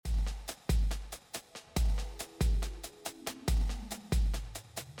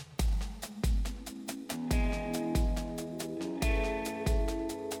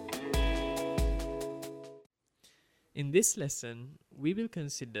In this lesson, we will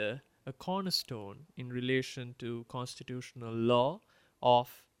consider a cornerstone in relation to constitutional law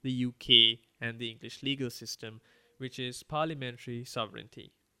of the UK and the English legal system, which is parliamentary sovereignty.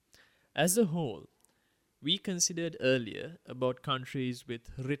 As a whole, we considered earlier about countries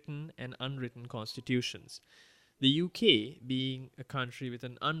with written and unwritten constitutions. The UK, being a country with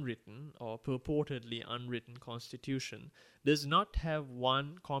an unwritten or purportedly unwritten constitution, does not have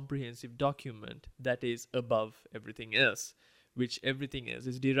one comprehensive document that is above everything else, which everything else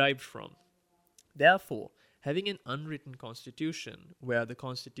is derived from. Therefore, having an unwritten constitution, where the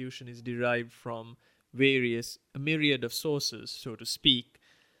constitution is derived from a myriad of sources, so to speak,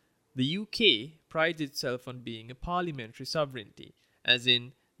 the UK prides itself on being a parliamentary sovereignty, as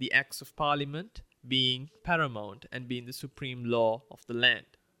in the Acts of Parliament being paramount and being the supreme law of the land.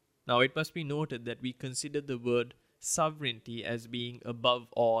 Now, it must be noted that we consider the word sovereignty as being above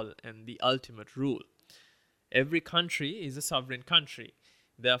all and the ultimate rule. Every country is a sovereign country.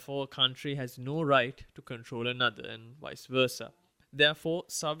 Therefore, a country has no right to control another, and vice versa. Therefore,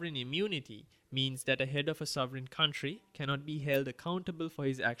 sovereign immunity means that a head of a sovereign country cannot be held accountable for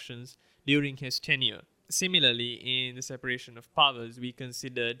his actions during his tenure. Similarly, in the separation of powers, we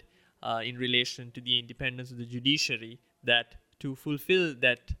considered in relation to the independence of the judiciary that to fulfill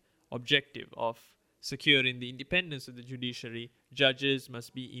that objective of securing the independence of the judiciary, judges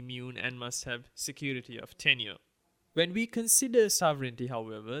must be immune and must have security of tenure. When we consider sovereignty,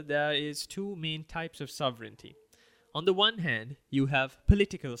 however, there is two main types of sovereignty. On the one hand, you have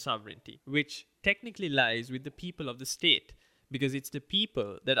political sovereignty, which technically lies with the people of the state, because it's the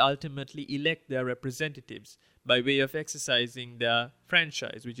people that ultimately elect their representatives by way of exercising their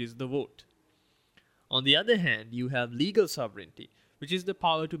franchise, which is the vote. On the other hand, you have legal sovereignty, which is the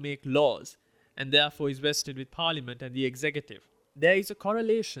power to make laws, and therefore is vested with Parliament and the executive. There is a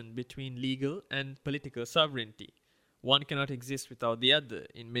correlation between legal and political sovereignty. One cannot exist without the other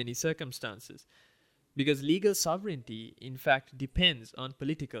in many circumstances, because legal sovereignty, in fact, depends on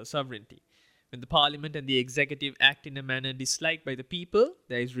political sovereignty. When the Parliament and the executive act in a manner disliked by the people,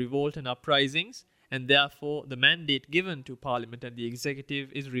 there is revolt and uprisings, and therefore the mandate given to Parliament and the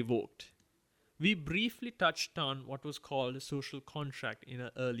executive is revoked. We briefly touched on what was called a social contract in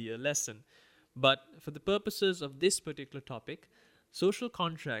an earlier lesson, but for the purposes of this particular topic, social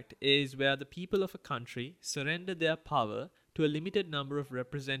contract is where the people of a country surrender their power to a limited number of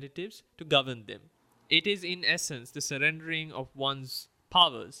representatives to govern them. It is in essence the surrendering of one's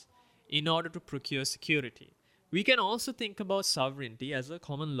powers in order to procure security. We can also think about sovereignty as a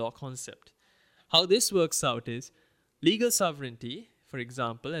common law concept. How this works out is, legal sovereignty, for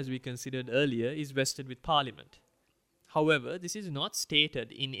example, as we considered earlier, is vested with Parliament. However, this is not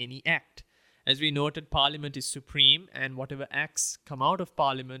stated in any act. As we noted, Parliament is supreme, and whatever acts come out of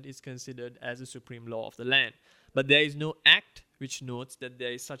Parliament is considered as a supreme law of the land. But there is no act which notes that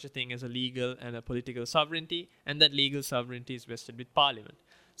there is such a thing as a legal and a political sovereignty, and that legal sovereignty is vested with Parliament.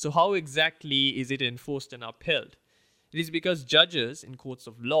 So how exactly is it enforced and upheld? It is because judges in courts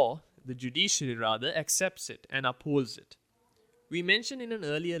of law, the judiciary rather, accepts it and upholds it. We mentioned in an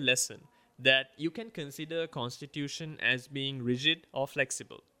earlier lesson that you can consider a constitution as being rigid or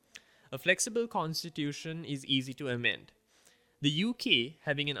flexible. A flexible constitution is easy to amend. The UK,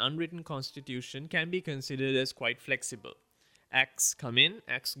 having an unwritten constitution, can be considered as quite flexible. Acts come in,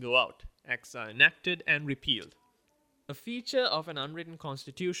 acts go out. Acts are enacted and repealed. A feature of an unwritten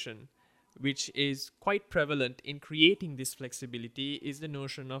constitution, which is quite prevalent in creating this flexibility, is the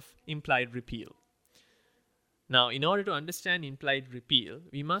notion of implied repeal. Now, in order to understand implied repeal,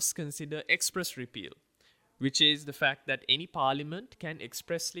 we must consider express repeal, which is the fact that any parliament can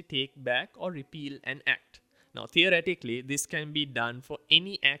expressly take back or repeal an act. Now, theoretically, this can be done for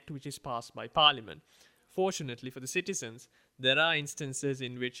any act which is passed by Parliament. Fortunately for the citizens, there are instances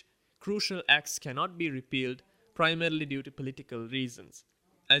in which crucial acts cannot be repealed primarily due to political reasons.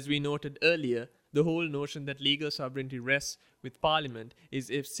 As we noted earlier, the whole notion that legal sovereignty rests with Parliament is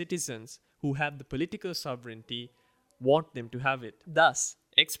if citizens who have the political sovereignty want them to have it. Thus,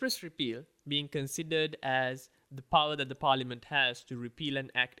 express repeal, being considered as the power that the Parliament has to repeal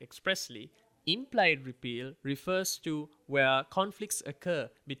an act expressly, implied repeal refers to where conflicts occur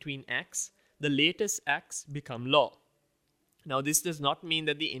between acts, the latest acts become law. Now, this does not mean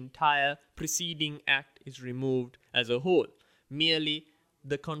that the entire preceding act is removed as a whole. Merely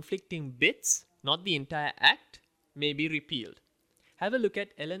the conflicting bits, not the entire act, may be repealed. Have a look at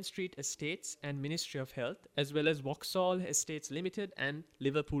Ellen Street Estates and Ministry of Health, as well as Vauxhall Estates Limited and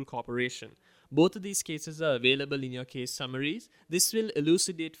Liverpool Corporation. Both of these cases are available in your case summaries. This will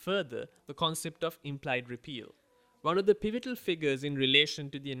elucidate further the concept of implied repeal. One of the pivotal figures in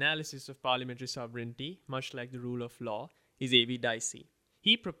relation to the analysis of parliamentary sovereignty, much like the rule of law, is A.V. Dicey.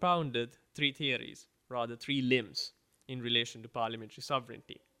 He propounded three limbs in relation to parliamentary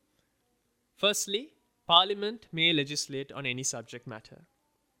sovereignty. Firstly, Parliament may legislate on any subject matter.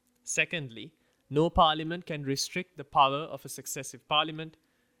 Secondly, no Parliament can restrict the power of a successive Parliament.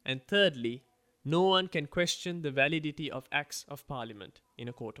 And thirdly, no one can question the validity of acts of Parliament in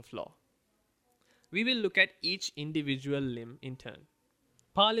a court of law. We will look at each individual limb in turn.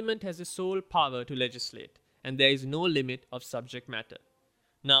 Parliament has the sole power to legislate, and there is no limit of subject matter.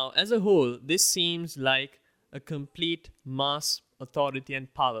 Now, as a whole, this seems like a complete mass authority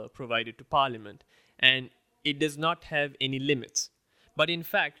and power provided to Parliament, and it does not have any limits. But in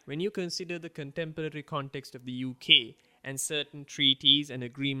fact, when you consider the contemporary context of the UK and certain treaties and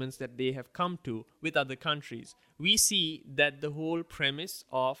agreements that they have come to with other countries, we see that the whole premise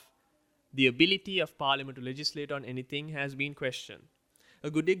of the ability of Parliament to legislate on anything has been questioned.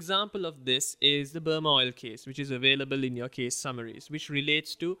 A good example of this is the Burma oil case, which is available in your case summaries, which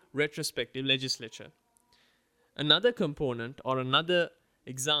relates to retrospective legislature. Another component or another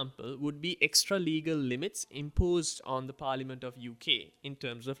example would be extra legal limits imposed on the Parliament of UK in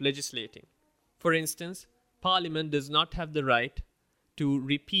terms of legislating. For instance, Parliament does not have the right to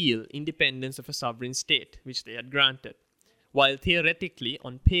repeal independence of a sovereign state, which they had granted. While theoretically,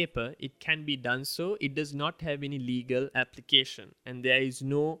 on paper, it can be done so, it does not have any legal application, and there is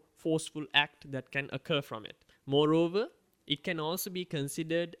no forceful act that can occur from it. Moreover, it can also be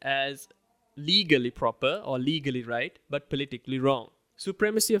considered as legally proper or legally right, but politically wrong.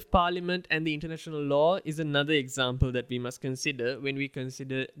 Supremacy of Parliament and the international law is another example that we must consider when we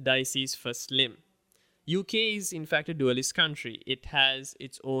consider Dicey's first limb. UK is in fact a dualist country. It has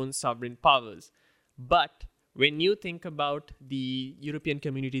its own sovereign powers. But when you think about the European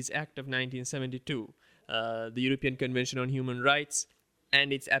Communities Act of 1972, the European Convention on Human Rights,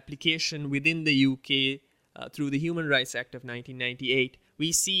 and its application within the UK through the Human Rights Act of 1998,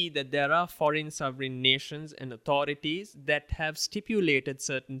 we see that there are foreign sovereign nations and authorities that have stipulated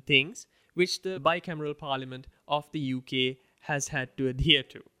certain things which the bicameral parliament of the UK has had to adhere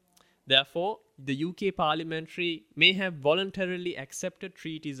to. Therefore, the UK parliamentary may have voluntarily accepted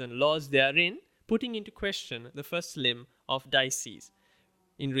treaties and laws therein, putting into question the first limb of Dicey's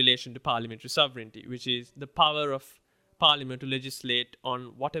in relation to parliamentary sovereignty, which is the power of Parliament to legislate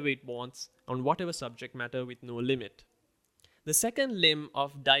on whatever it wants, on whatever subject matter with no limit. The second limb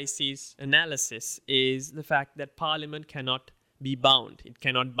of Dicey's analysis is the fact that Parliament cannot be bound. It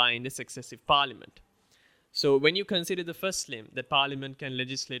cannot bind a successive Parliament. So when you consider the first limb, that Parliament can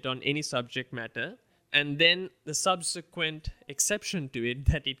legislate on any subject matter, and then the subsequent exception to it,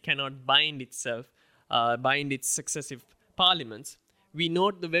 that it cannot bind itself, bind its successive parliaments, we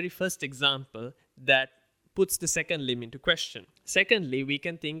note the very first example that puts the second limb into question. Secondly, we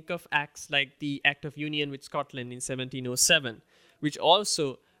can think of acts like the Act of Union with Scotland in 1707, which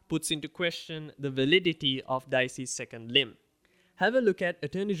also puts into question the validity of Dicey's second limb. Have a look at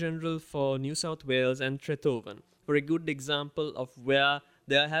Attorney General for New South Wales and Trenthoven for a good example of where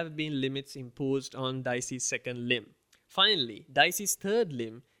there have been limits imposed on Dicey's second limb. Finally, Dicey's third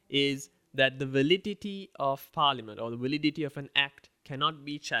limb is that the validity of Parliament or the validity of an act cannot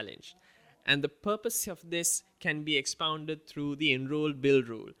be challenged. And the purpose of this can be expounded through the Enrolled Bill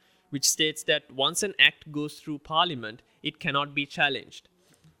rule, which states that once an act goes through Parliament, it cannot be challenged.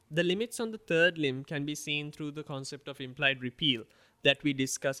 The limits on the third limb can be seen through the concept of implied repeal that we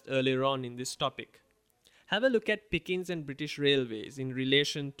discussed earlier on in this topic. Have a look at Pickens and British Railways in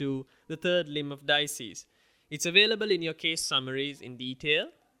relation to the third limb of Dicey's. It's available in your case summaries in detail,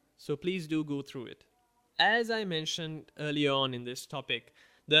 so please do go through it. As I mentioned earlier on in this topic,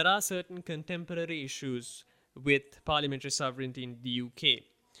 there are certain contemporary issues with parliamentary sovereignty in the UK.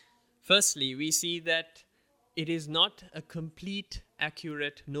 Firstly, we see that it is not a complete,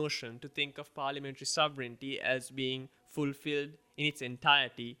 accurate notion to think of parliamentary sovereignty as being fulfilled in its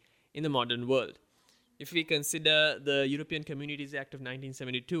entirety in the modern world. If we consider the European Communities Act of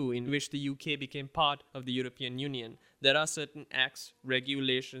 1972, in which the UK became part of the European Union, there are certain acts,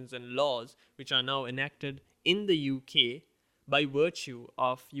 regulations, and laws which are now enacted in the UK by virtue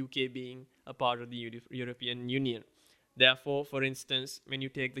of UK being a part of the European Union. Therefore, for instance, when you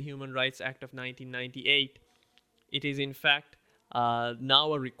take the Human Rights Act of 1998, it is in fact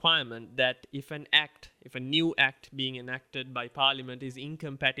now a requirement that if a new act being enacted by Parliament is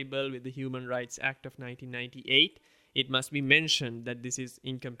incompatible with the Human Rights Act of 1998, it must be mentioned that this is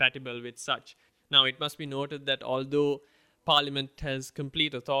incompatible with such. Now, it must be noted that although Parliament has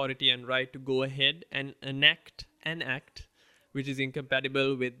complete authority and right to go ahead and enact an act which is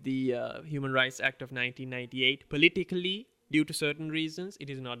incompatible with the Human Rights Act of 1998. Politically, due to certain reasons, it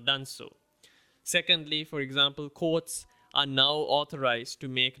is not done so. Secondly, for example, courts are now authorized to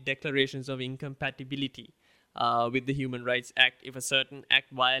make declarations of incompatibility with the Human Rights Act. If a certain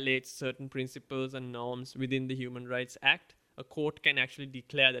act violates certain principles and norms within the Human Rights Act, a court can actually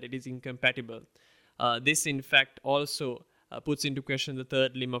declare that it is incompatible. This, in fact, also puts into question the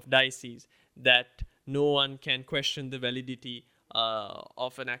third limb of dices, that no one can question the validity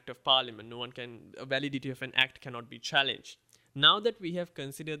of an act of parliament. A validity of an act cannot be challenged. Now that we have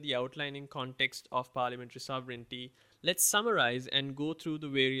considered the outlining context of parliamentary sovereignty, let's summarize and go through the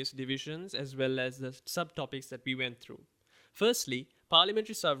various divisions as well as the subtopics that we went through. Firstly,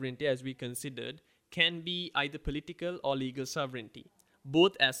 parliamentary sovereignty, as we considered, can be either political or legal sovereignty.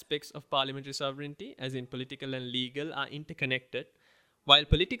 Both aspects of parliamentary sovereignty, as in political and legal, are interconnected. While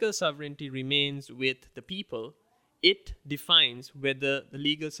political sovereignty remains with the people, it defines whether the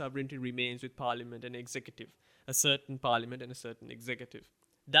legal sovereignty remains with parliament and executive, a certain parliament and a certain executive.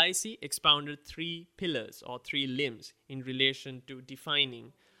 Dicey expounded three pillars or three limbs in relation to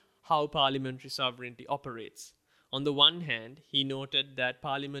defining how parliamentary sovereignty operates. On the one hand, he noted that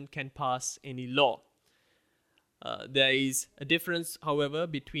parliament can pass any law. There is a difference, however,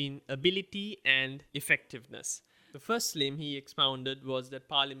 between ability and effectiveness. The first limb he expounded was that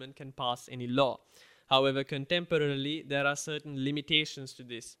parliament can pass any law. However, contemporarily, there are certain limitations to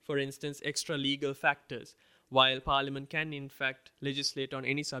this. For instance, extra legal factors. While parliament can in fact legislate on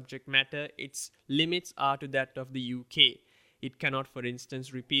any subject matter, its limits are to that of the UK. It cannot, for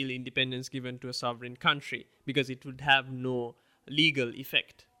instance, repeal independence given to a sovereign country because it would have no legal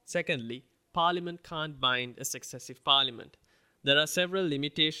effect. Secondly, parliament can't bind a successive parliament. There are several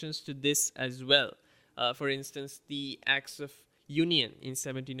limitations to this as well. For instance, the Acts of Union in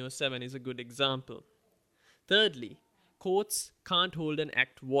 1707 is a good example. Thirdly, courts can't hold an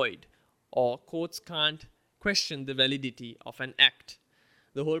act void, or courts can't question the validity of an act.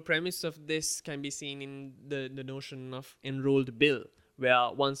 The whole premise of this can be seen in the notion of enrolled bill,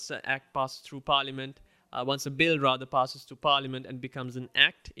 where once an act passes through parliament, once a bill rather passes through parliament and becomes an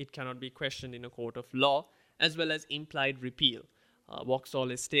act, it cannot be questioned in a court of law, as well as implied repeal,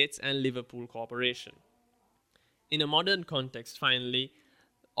 Vauxhall Estates and Liverpool Corporation. In a modern context, finally,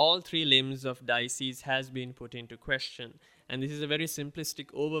 all three limbs of dices has been put into question. And this is a very simplistic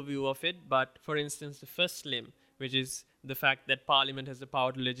overview of it, but for instance, the first limb, which is the fact that Parliament has the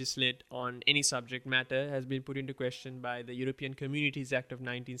power to legislate on any subject matter, has been put into question by the European Communities Act of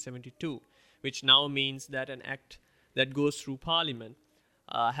 1972, which now means that an act that goes through Parliament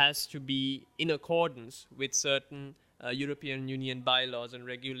has to be in accordance with certain European Union bylaws and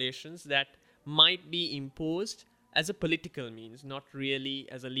regulations that might be imposed as a political means, not really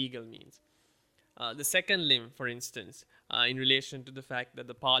as a legal means. The second limb, for instance, in relation to the fact that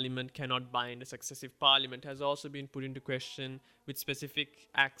the parliament cannot bind a successive parliament, has also been put into question with specific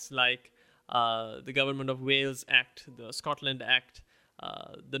acts like the Government of Wales Act, the Scotland Act,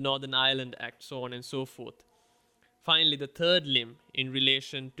 the Northern Ireland Act, so on and so forth. Finally, the third limb in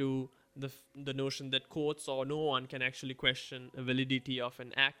relation to the notion that courts or no one can actually question the validity of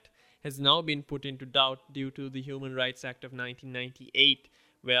an act has now been put into doubt due to the Human Rights Act of 1998,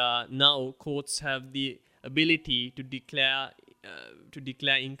 where now courts have the ability to declare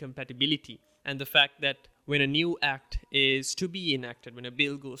incompatibility, and the fact that when a new act is to be enacted, when a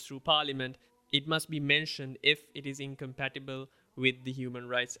bill goes through Parliament, it must be mentioned if it is incompatible with the Human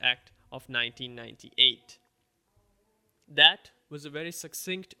Rights Act of 1998. That was a very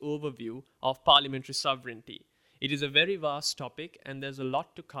succinct overview of parliamentary sovereignty. It is a very vast topic and there's a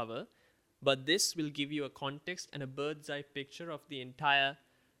lot to cover, but this will give you a context and a bird's eye picture of the entire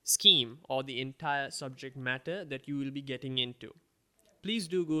scheme or the entire subject matter that you will be getting into. Please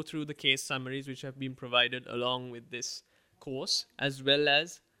do go through the case summaries which have been provided along with this course, as well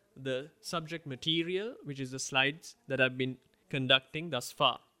as the subject material, which is the slides that I've been conducting thus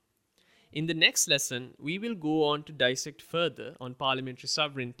far. In the next lesson, we will go on to dissect further on parliamentary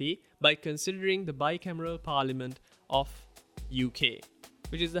sovereignty by considering the bicameral parliament of UK,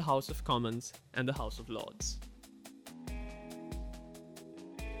 which is the House of Commons and the House of Lords.